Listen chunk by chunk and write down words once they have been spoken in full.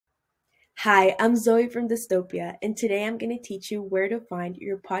Hi, I'm Zoe from Disctopia, and today I'm going to teach you where to find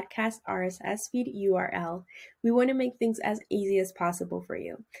your podcast RSS feed URL. We want to make things as easy as possible for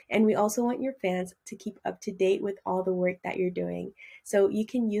you, and we also want your fans to keep up to date with all the work that you're doing. So you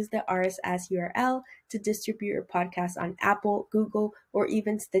can use the RSS URL to distribute your podcast on Apple, Google, or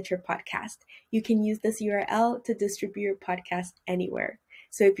even Stitcher Podcast. You can use this URL to distribute your podcast anywhere.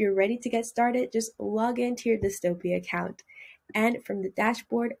 So if you're ready to get started, just log into your Disctopia account. And from the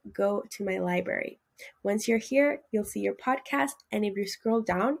dashboard, go to my library. Once you're here, you'll see your podcast, and if you scroll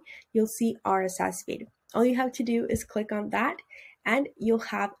down, you'll see RSS feed. All you have to do is click on that, and you'll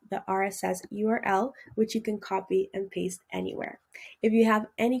have the RSS URL, which you can copy and paste anywhere. If you have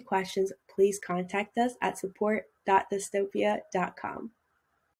any questions, please contact us at support.dystopia.com.